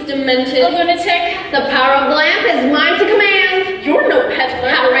lamp. He's demented. A lunatic. The power of the lamp is mine to command. You're no peddler.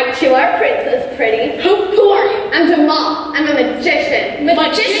 How right you are, Princess Pretty. Who are you? I'm Jamal. I'm a magician.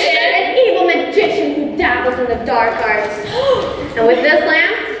 Magician? An evil magician who dabbles in the dark arts. And with this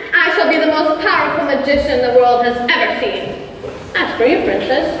lamp, I shall be the most powerful magician the world has ever seen. As for you,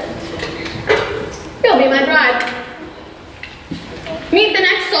 Princess, you'll be my bride. Meet the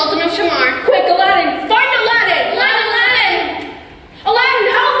next Sultan of Shamar. Quick, Aladdin! Find Aladdin! Aladdin! Aladdin,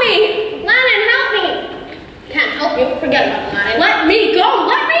 help me! Aladdin, help me! Can't help you. Forget about Aladdin. Let me go!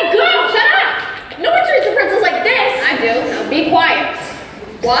 Let me go! Shut up! No one treats a princess like this! I do. Now be quiet.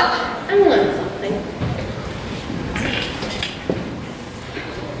 Watch and learn something.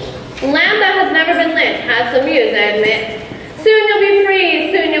 A lamp that has never been lit has some use, I admit. Soon you'll be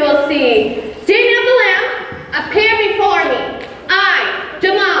free, soon you will see. Stain up the lamp, appear before me. I,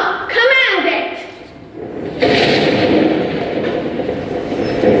 Jamal, command it!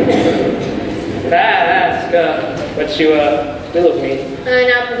 Ask what you will of me. I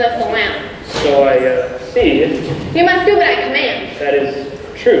now possess the lamp. So I see. You must do what I command. That is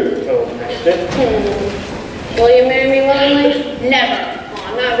true, oh master. Will you marry me willingly? Never.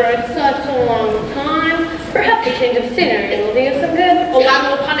 Oh, never in such a long time. Perhaps a change of scenery will do you some good.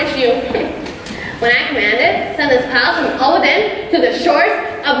 Aladdin will punish you. When I command it, send this palace from Aladdin to the shores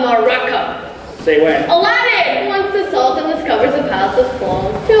of Morocco. Say when. Aladdin! Once the Sultan discovers the palace is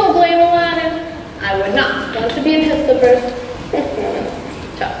blown, he will blame Aladdin. I would not want to be in his slippers.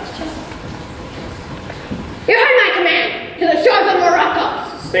 You heard my command! To the shores of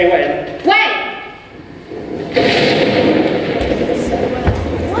Morocco! Say when. When?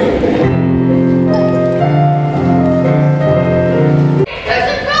 There's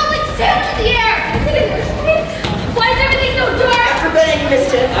a rolling sound in the air! Is it in your street? Why is everything so dark? Prevent any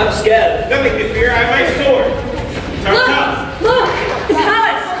mischief. I'm scared. Nothing to fear, I have my sword.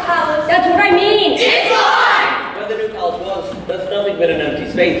 been an empty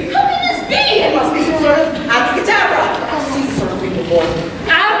space. How can this be? It must be some sort of abracadabra. I've seen this sort of thing before.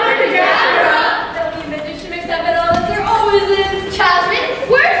 Abracadabra! Don't be a magician mixed up at all, as there always is. Jasmine?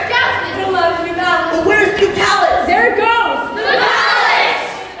 Where's Jasmine? It allows me now. But where's the palace? There it goes. The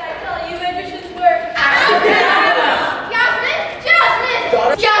palace! What did I tell you, magicians work? Abracadabra! Jasmine? Jasmine!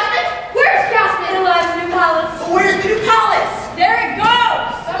 Daughter? Jasmine? Where's Jasmine? It allows me palace. But where's the new palace? There it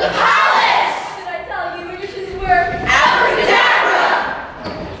goes. The palace! What did I tell you, magicians work? Abracadabra!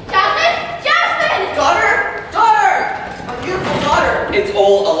 Jasmine? Jasmine! Daughter? Daughter! My beautiful daughter. It's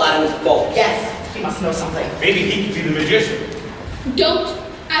all Aladdin's fault. Yes, he must know something. Maybe he could be the magician. Don't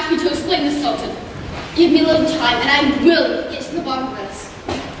ask me to explain this, Sultan. Give me a little time and I will get to the bottom of this.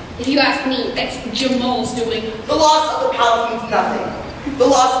 If you ask me, that's Jamal's doing. The loss of the palace means nothing. The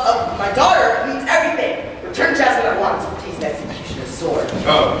loss of my daughter means everything. Return Jasmine at once or taste the executioner's sword.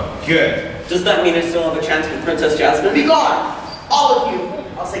 Oh, good. Does that mean I still have a chance with Princess Jasmine? Be gone! All of you!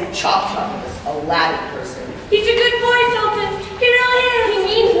 I'll say chop chop with this Aladdin person. He's a good boy, Sultan. He really is. He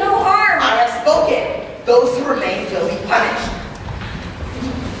means no harm. I have spoken. Those who remain will be punished.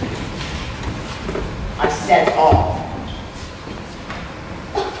 I said all.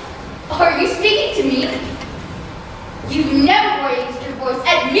 Are you speaking to me? You never raised your voice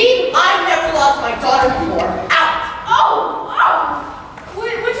at me! I never lost my daughter before. Out!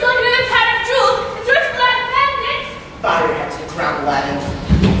 Would you like another pat of jewels and search for that bandit? Bow your head to the ground, Aladdin.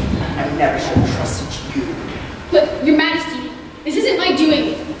 I never should have trusted you. But, Your Majesty, this isn't my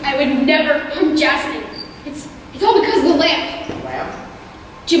doing. I would never harm Jasmine. It's all because of the lamp. Lamb?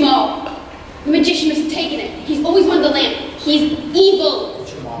 Jamal, the magician must have taken it. He's always wanted the lamp. He's evil.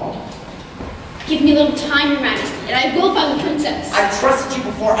 Jamal? Give me a little time, Your Majesty, and I will find the princess. I trusted you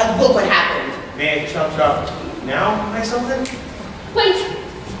before and look what happened. May I chop chop now, my Sultan? Wait!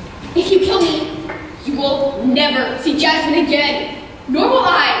 If you kill me, you will never see Jasmine again. Nor will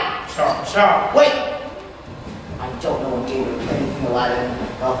I. Chop chop. Wait! I don't know what game you're playing from Aladdin.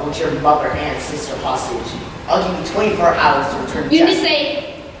 I'll hold your mother and sister hostage. I'll give you 24 hours to return You need to Jasmine.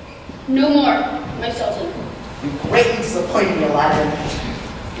 say, no more, my Sultan. You greatly disappointed me, Aladdin.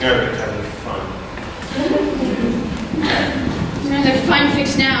 Never gonna have any fun. Another fine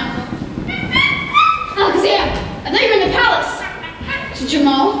fix now. Alakazam, I thought you were in the palace. So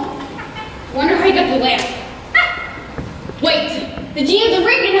Jamal, I wonder how you got the lamp. Wait, the genie of the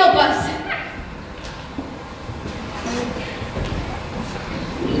ring can help us.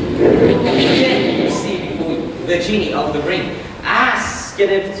 Then you see before you, the genie of the ring. Ask it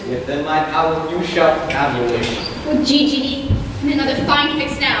if it's within my power. You shall have your wish. Oh, Gigi, and another fine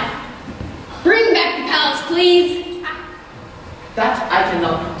fix now. Bring back the palace, please. That I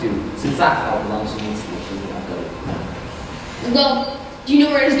cannot do, since that power belongs to me. So Well, do you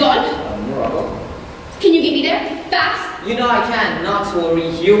know where it has gone? Morocco. Can you get me there? Fast? You know I can, not to worry.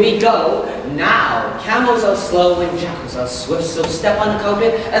 Here we go. Now, camels are slow and jackals are swift, so step on the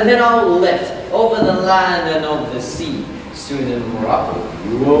carpet and then I'll lift over the land and over the sea. Soon in Morocco,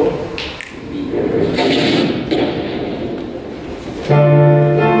 you will be.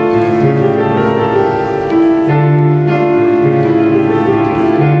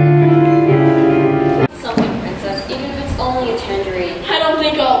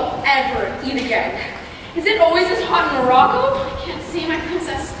 Is it always as hot in Morocco? I can't see my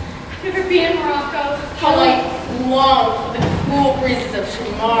princess. I've never been in Morocco. How I long for the cool breezes of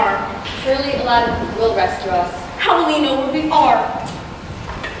Shamar. Surely Aladdin will rescue us. How will he know where we are?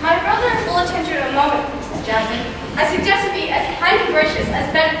 My brother will attend you in a moment, Princess Jasmine. I suggest to be as kind and gracious as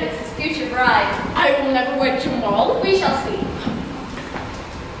benefits his future bride. I will never wed Jamal. We shall see.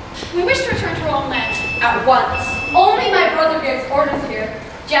 We wish to return to our own land. At once. Only my brother gives orders here.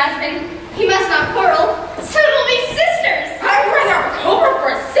 Jasmine, he must not quarrel. Soon we'll be sisters. I'd rather have a cobra for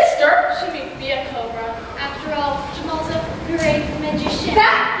a sister. Should we be a cobra? After all, Jamal's a great magician.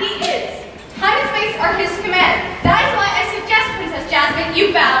 That he is. Time and space are his command. That is why I suggest, Princess Jasmine,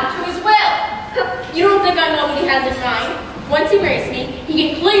 you bow to his will. You don't think I know what he has in mind? Once he marries me, he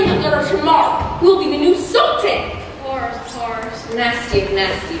can claim the throne of Shamar, who will be the new sultan. Horse. Nasty of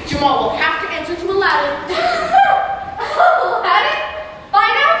nasty. Jamal will have to answer to Aladdin. Aladdin? By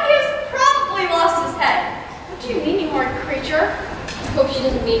now he has probably lost his head. What do you mean, you horrid creature? I hope she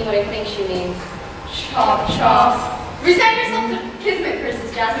doesn't mean what I think she means. Chop, chop. Resign yourself to kismet,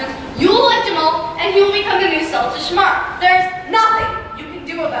 Princess Jasmine. You will elect Jamal, and he will become the new Sultan Shamar. There's nothing you can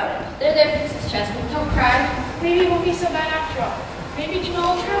do about it. There, Princess Jasmine. Don't cry. Maybe it won't be so bad after all. Maybe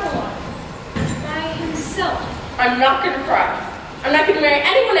Jamal will travel on. By himself. I'm not gonna cry. I'm not gonna marry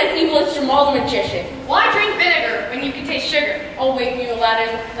anyone as evil as Jamal the magician. Why drink vinegar when you can taste sugar? I'll wake you,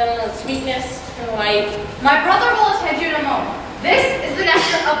 Aladdin, then on the sweetness and light. My brother will attend you in a moment. This is the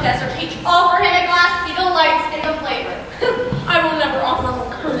nectar of desert peach. Offer him a glass, he delights in the flavor. I will never offer him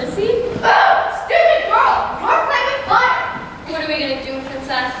courtesy. Oh, stupid girl! More play with fire! What are we gonna do,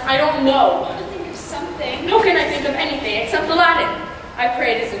 princess? I don't know. I have to think of something. How can I think of anything except Aladdin? I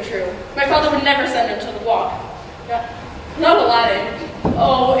pray it isn't true. My father would never send him to the walk. Not Aladdin.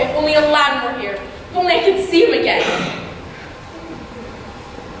 Oh, if only Aladdin were here. If only I could see him again.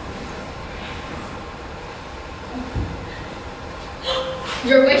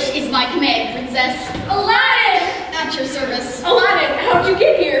 Your wish is my command, princess. Aladdin! At your service. Aladdin, how'd you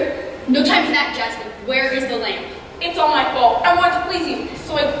get here? No time for that, Jasmine. Where is the lamp? It's all my fault. I wanted to please you,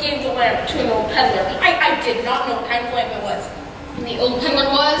 so I gave the lamp to an old peddler. I did not know what kind of lamp it was. And the old peddler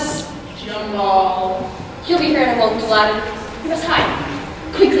was? Jamal. He'll be here in a moment, Aladdin. You must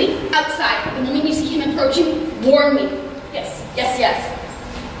hide. Quickly, outside. The moment you see him approaching, warn me. Yes.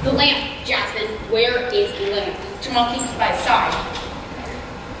 The lamp, Jasmine. Where is the lamp? Jamal keeps it by his side.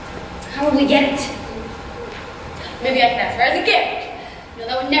 How will we get it? Maybe I can ask her as a gift. No,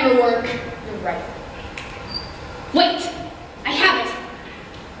 that would never work. You're right. Wait! I have it!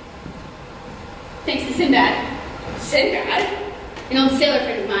 Thanks to Sinbad. Sinbad? An old sailor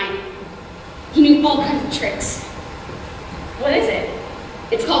friend of mine. He knew all kinds of tricks. What is it?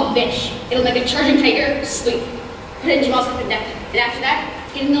 It's called Vish. It'll make a charging tiger sleep. Put it in Jamal's cup and after that,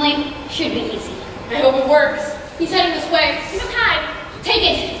 getting the lamp should be easy. I hope it works. He's heading this way. You must hide. Take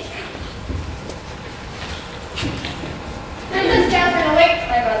it! Princess Jasmine awaits,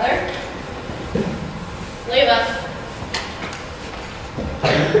 my brother. Leave us.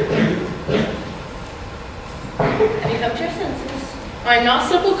 Have you come to your senses? I'm not a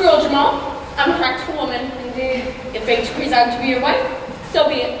simple girl, Jamal. I'm a practical woman. Indeed. If fate decrees I'm to be your wife, so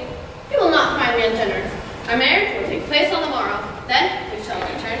be it. You will not find me on tenors. Our marriage will take place on the morrow. Then we shall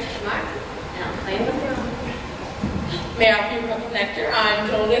return to Shamar, and I'll claim the throne. May I offer you a cup of nectar? I'm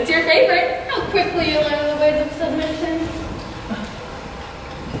told it's your favorite. How quickly you learn the ways of submission.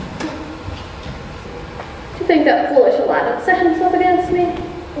 Do you think that foolish Aladdin set himself against me?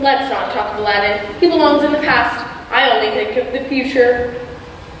 Let's not talk of Aladdin. He belongs in the past. I only think of the future.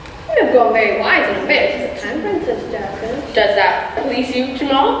 You have grown very wise and fit. It's a time, Princess Jasmine. Does that please you,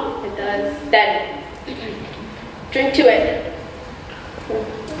 Jamal? It does. Then, drink to it.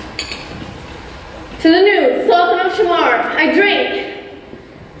 To the new Sultan of Shamar, I drink.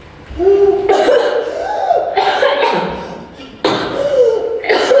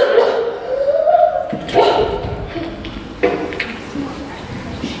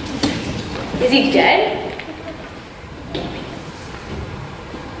 Is he dead?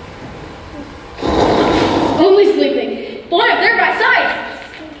 Only sleeping. The lamp there by side.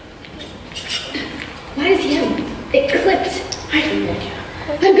 Why does he have it clipped? I have no idea.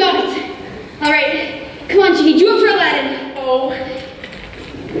 I've got it. All right. Come on, Genie. Do it for Aladdin. Oh.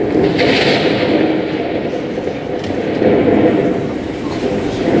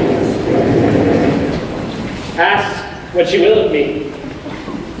 Ask what you will of me.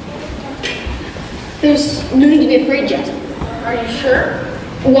 There's no need to be afraid, Jasmine. Are you sure?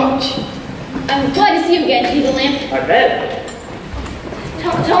 Watch. I'm glad to see you again. Need the lamp? I bet.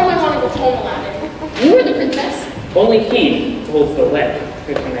 Tell him I want to go home, Aladdin. You were the princess. Only he holds the lamp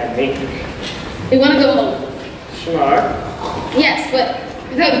who command me. We want to go home. Shamar, Yes, but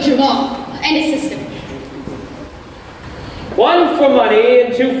without Jamal and his sister. 1 for money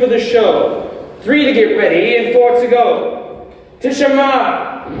and 2 for the show. 3 to get ready and 4 to go. To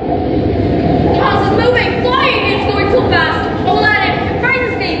Shamar. The house is moving, flying. It's going too fast. Aladdin, it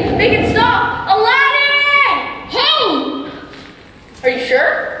frightens me. Make it stop. Aladdin! Home! Are you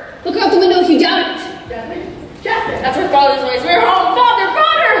sure? Look out the window if you doubt it. Jasmine, that's where Father's voice. We're home.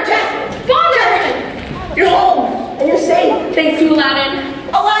 Father! Jasmine! Father! You're home, and you're safe. Thanks you, Aladdin.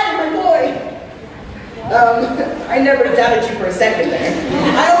 Aladdin, my boy! I never doubted you for a second there.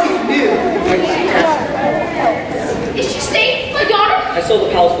 I always knew. Is she safe, my daughter? I saw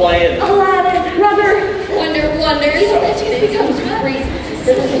the palace fly in. Aladdin, brother. Wonders. It becomes crazy.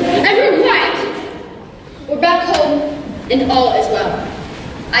 Everyone quiet. We're back home, and all is well.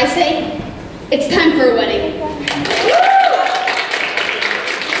 I say, it's time for a wedding.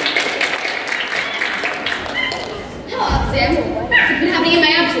 Hello, Sam. What's been happening in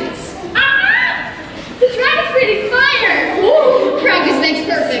my absence? The dragon's breathing fire. Ooh, practice makes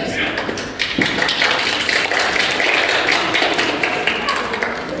perfect.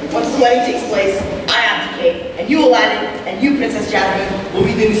 Once the wedding takes place, I abdicate, and you, Aladdin, and you, Princess Jasmine, will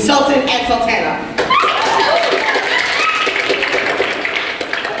be the new Sultan and Sultana.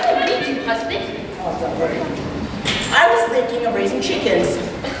 What did you, husband? Oh, don't worry. I was thinking of raising chickens.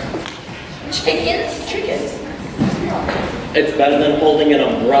 Chickens? Chickens. It's better than holding an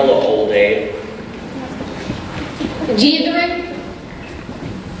umbrella all day. G of the ring?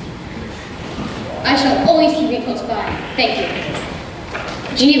 I shall always keep you close by. Thank you.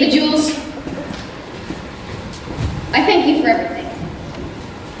 G of the jewels? I thank you for everything.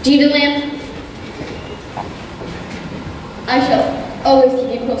 G of the lamp? I shall always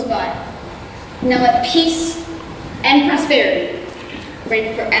keep you close by. Now let peace and prosperity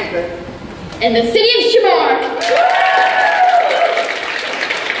reign forever in the city of Shamar.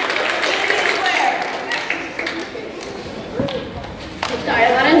 Die,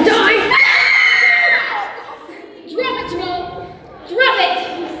 Aladdin, die! Drop it, Jamal! Drop it!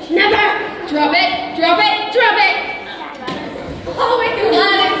 Never! Drop it! Drop it! Drop it! Oh, wait,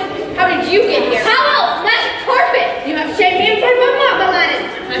 Aladdin! How did you get here? How else? That's carpet! You have shamed me in front of a mob, Aladdin!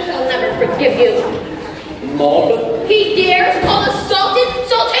 I shall never forgive you. Mob? He dares call the Sultan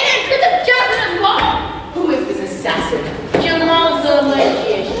and Prince of Jasmine a mob! Who is this assassin? Jamal the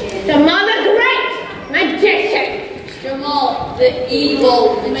magician. Jamal the great magician. Jamal the evil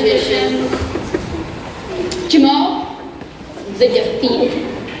magician. Jamal the defeated.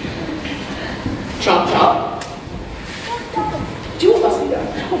 Chop chop. Do what must be done.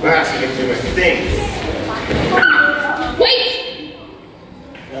 We're asking him to do my thing. Wait!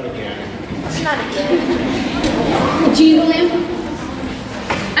 Not again. Julian,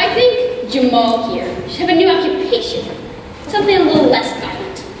 I think Jamal here should have a new occupation. Something a little less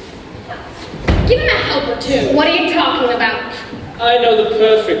violent. Give him a help or two. What are you talking about? I know the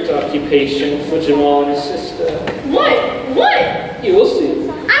perfect occupation for Jamal and his sister. What? What? You will see.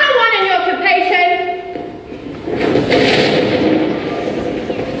 I don't want a new occupation.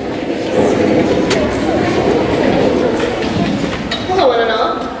 Hello, one and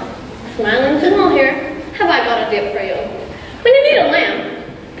all. Smiling Jamal here. Have I got a gift for you? When you need a lamp,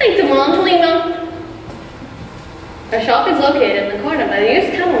 think Jamal and Halima. Our shop is located in the corner by the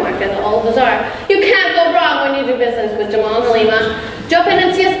used camel market at the Old Bazaar. You can't go wrong when you do business with Jamal and Halima. Drop in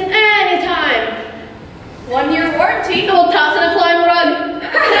and see us anytime. 1 year warranty. I will toss in a flying rug.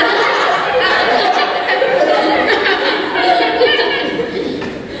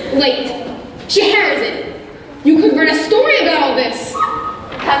 Wait, Scheherazade, you could write a story about all this.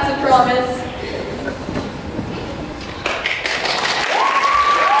 That's a promise.